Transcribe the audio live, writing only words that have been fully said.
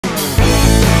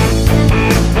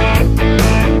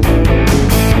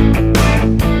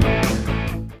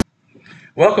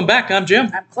Welcome back. I'm Jim,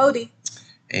 I'm Clody.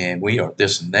 and we are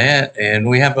this and that, and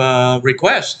we have a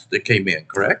request that came in.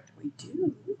 Correct? We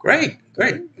do. Great,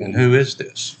 great. And who is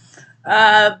this?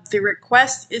 The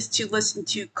request is to listen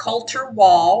to Colter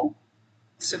Wall.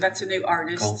 So that's a new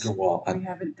artist. Colter Wall. We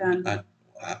haven't done.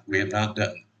 We have not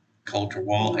done Colter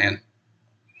Wall, and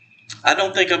I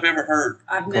don't think I've ever heard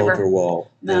I've Colter never. Wall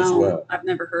as No, well. I've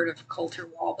never heard of Colter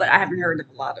Wall, but I haven't heard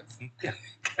of a lot of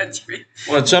country.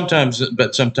 Well, sometimes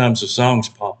the songs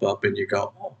pop up, and you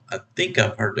go, "Oh, I think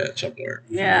I've heard that somewhere."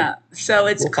 Yeah. So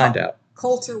it's We'll find out.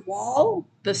 Colter Wall.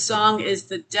 The song is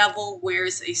 "The Devil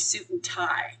Wears a Suit and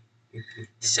Tie."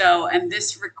 So, and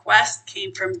this request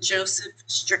came from Joseph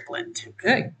Strickland.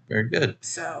 Okay, very good.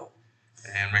 So,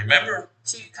 And remember,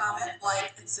 to comment,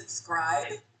 like, and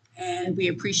subscribe. And we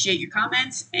appreciate your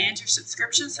comments and your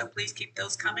subscriptions. So please keep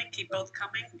those coming. Keep both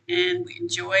coming. And we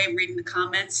enjoy reading the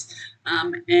comments.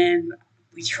 And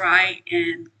we try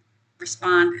and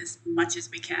respond as much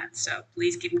as we can. So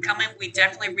please keep them coming. We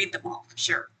definitely read them all for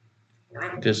sure.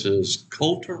 this is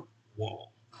Colter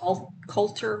Wall.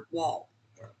 Colter Wall.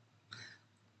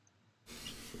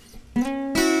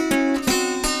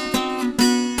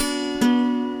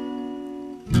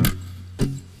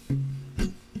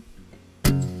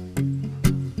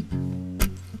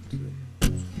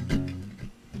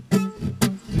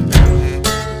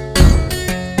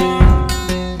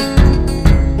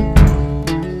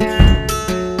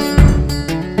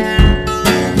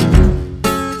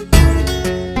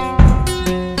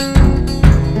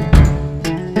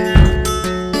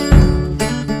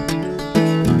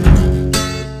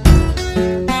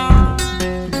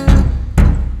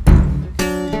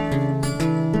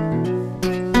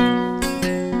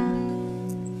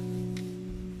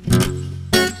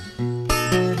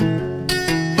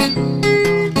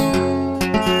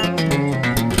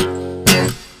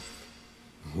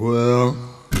 Well,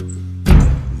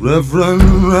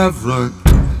 Reverend,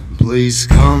 please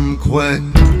come quick.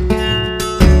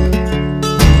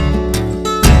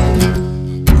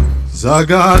 'Cause I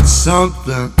got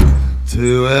something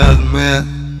to admit.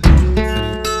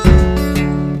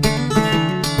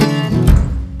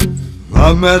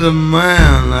 I met a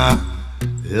man out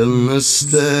in the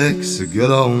sticks, a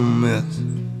good old miss.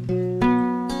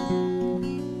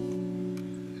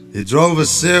 He drove a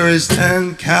Series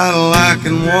 10 Cadillac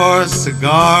and wore a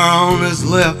cigar on his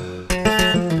lip.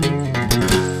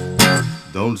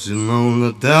 Don't you know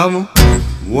the devil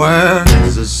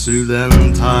wears a suit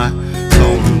and tie?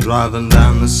 Saw him driving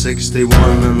down the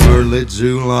 61 in early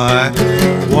July,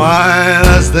 white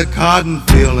as the cotton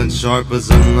field and sharp as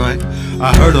a knife.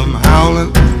 I heard him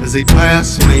howling as he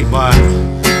passed me by.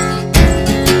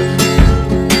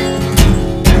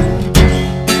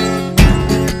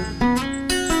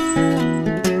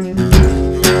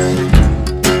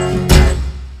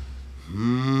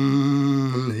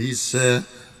 He said,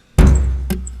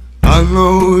 I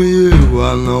know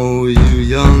you,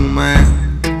 young man.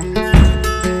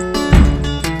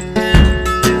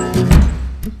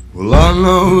 Well, I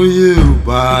know you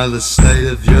by the state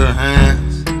of your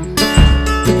hands.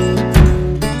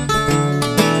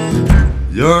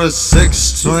 You're a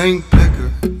six-string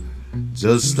picker,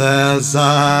 just as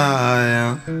I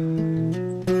am.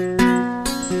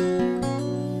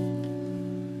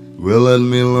 Well, let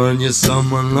me learn you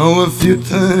some. I know a few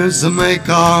tunes to make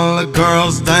all the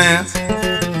girls dance.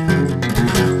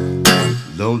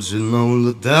 Don't you know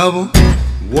the devil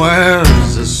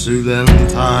wears a suit and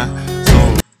tie?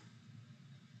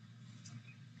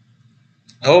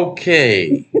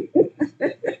 Okay.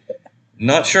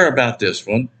 Not sure about this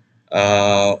one.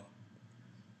 The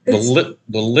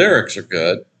lyrics are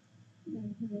good.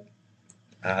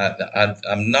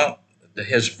 I'm not.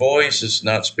 His voice is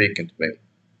not speaking to me.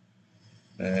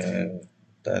 And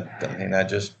I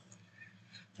just.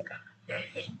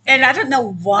 And I don't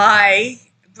know why,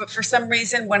 but for some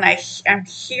reason when I'm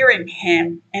hearing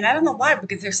him, and I don't know why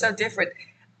because they're so different,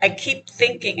 I keep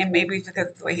thinking, and maybe it's because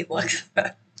of the way he looks,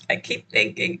 but I keep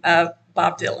thinking of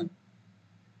Bob Dylan.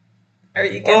 Are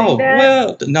you getting that?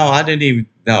 Well, no, I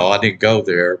didn't go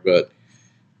there, but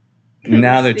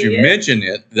now that you mention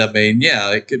it, I mean,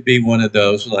 yeah, it could be one of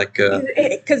those like.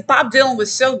 Because Bob Dylan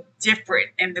was so different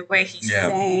in the way he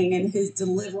sang and his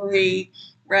delivery,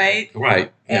 right?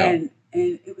 Right. And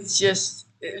it was just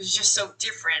so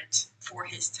different for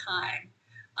his time,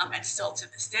 and still to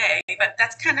this day. But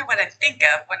that's kind of what I think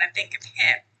of when I think of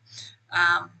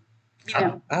him.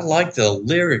 I like the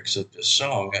lyrics of the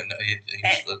song, and he's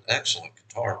an excellent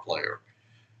guitar player.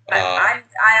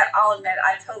 I'll admit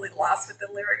I'm totally lost with the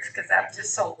lyrics because I'm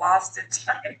just so lost in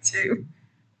trying to,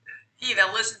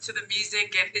 listen to the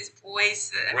music and his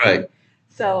voice. Right.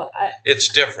 So It's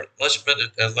different. Let's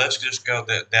just go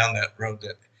down that road.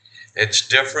 That it's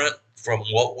different from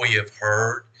what we have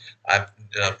heard,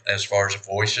 as far as the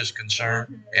voice is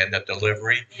concerned and the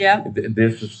delivery. yeah,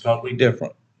 This is totally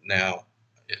different. Now,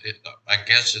 I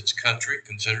guess it's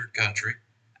considered country.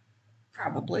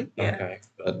 probably. Yeah. Okay,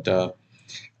 but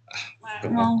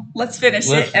Well, let's finish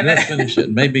it. let's finish it.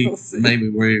 Maybe We'll see. maybe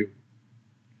we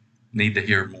need to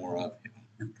hear more of it.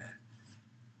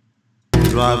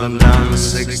 Driving down the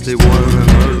 61 in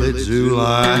early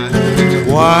July,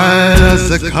 wide as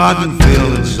the cotton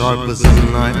field and sharp as the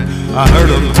night, I heard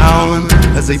him howling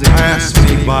as he passed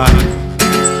me by.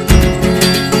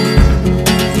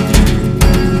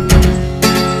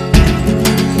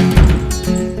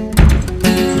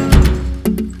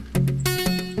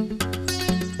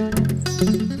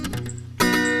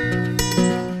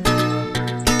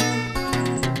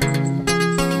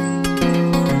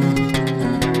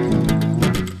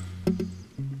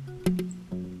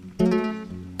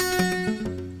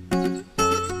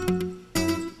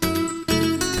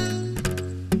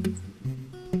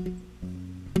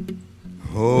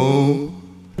 Oh,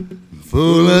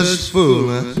 foolish,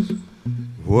 foolish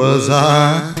was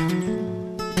I.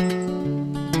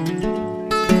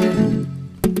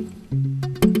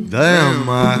 Damn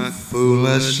my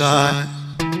foolish eye.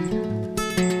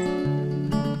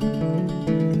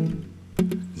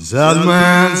 That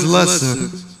man's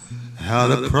lesson, how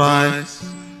to price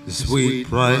the sweet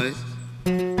price.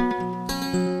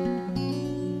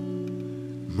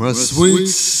 My sweet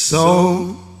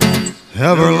soul,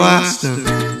 everlasting,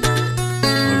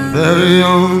 my very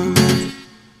own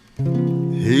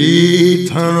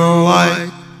eternal light.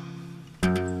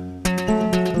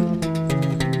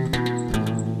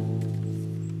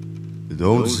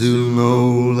 Don't you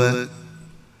know that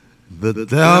the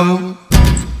devil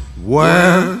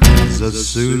wears a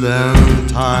suit and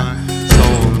tie? So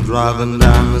I'm driving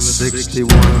down the 61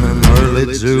 in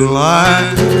early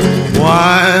July,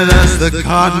 wide as the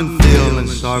cotton field and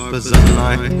sharp as the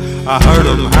night. I heard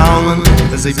him howling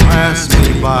as he passed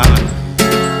me by.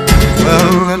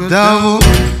 Well, the devil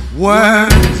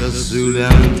wears a suit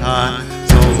and tie.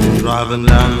 So I'm driving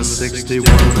down the 61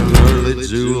 in early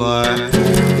July,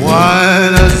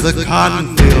 wide as the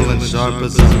cotton field and sharp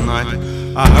as the night.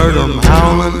 I heard him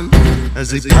howling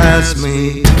as he passed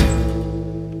me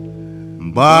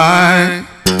by.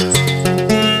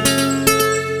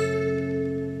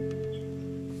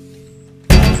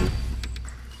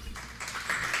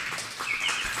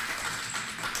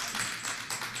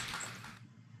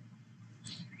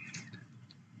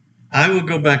 I will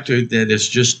go back to that. It's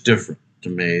just different to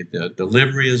me. The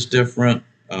delivery is different.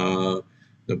 The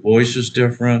voice is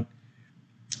different.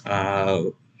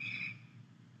 I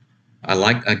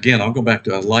like, again, I'll go back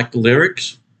to, I like the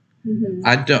lyrics. Mhm.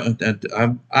 I don't.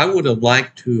 I would have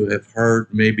liked to have heard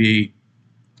maybe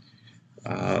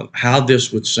how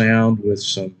this would sound with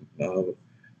some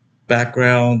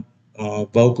background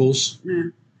vocals. Yeah.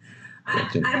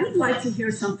 I would like to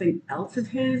hear something else of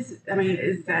his. I mean,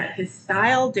 is that his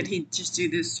style? Did he just do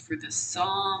this for this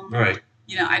song? Right.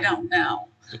 You know, I don't know.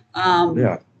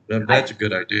 Yeah, that's a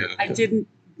good idea. I didn't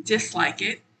dislike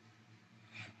it.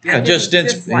 Yeah, just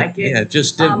didn't dislike it. Yeah,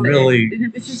 just didn't really.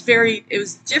 It was just very. It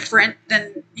was different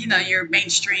than your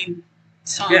mainstream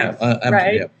song. Yeah,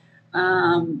 right.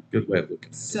 Yeah. Good way of looking at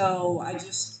it. So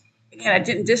I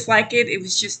didn't dislike it. It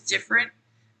was just different,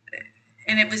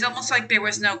 and it was almost like there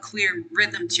was no clear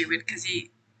rhythm to it because he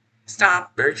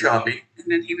stopped, Very choppy. and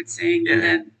then he would sing, Yeah. and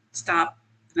then stop,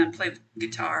 and then play the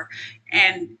guitar,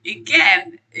 and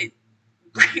again it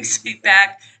brings me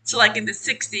back to like in the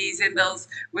 60s and those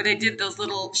where they did those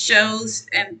little shows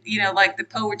and like the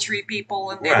poetry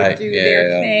people and they Right, would do yeah. their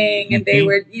thing and they Mhm.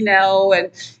 would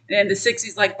and in the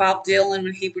 60s like Bob Dylan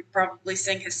when he would probably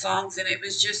sing his songs and it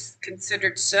was just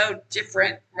considered so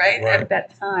different right. Right. At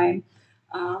that time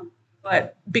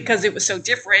but because it was so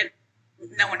different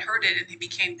no one heard it and it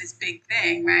became this big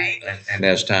thing right And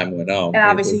as time went on, and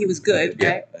obviously he was good yeah,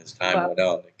 right as time Well, went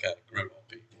on, it kind of grew on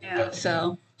people. yeah But-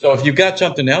 so if you've got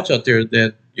something else out there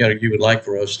that you would like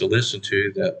for us to listen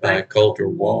to, that by Right. Colter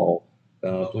Wall,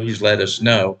 please let us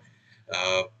know.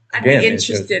 I'd Again, be it's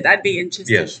just- interested. I'd be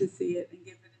interested Yes. to see it and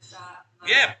give it a shot.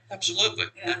 Yeah, absolutely,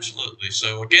 Yeah. absolutely.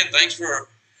 So again, thanks for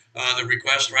the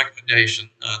request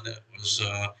recommendation that was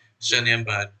sent in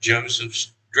by Joseph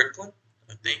Strickland,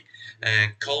 I think,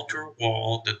 and Colter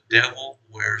Wall. The devil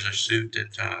wears a suit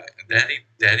and tie, and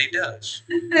that he does.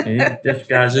 He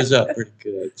disguises up pretty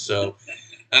good. So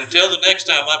until the next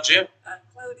time, I'm Jim,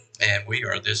 Clody. and we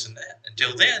are this and that.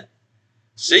 Until then,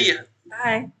 see ya.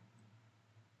 Bye.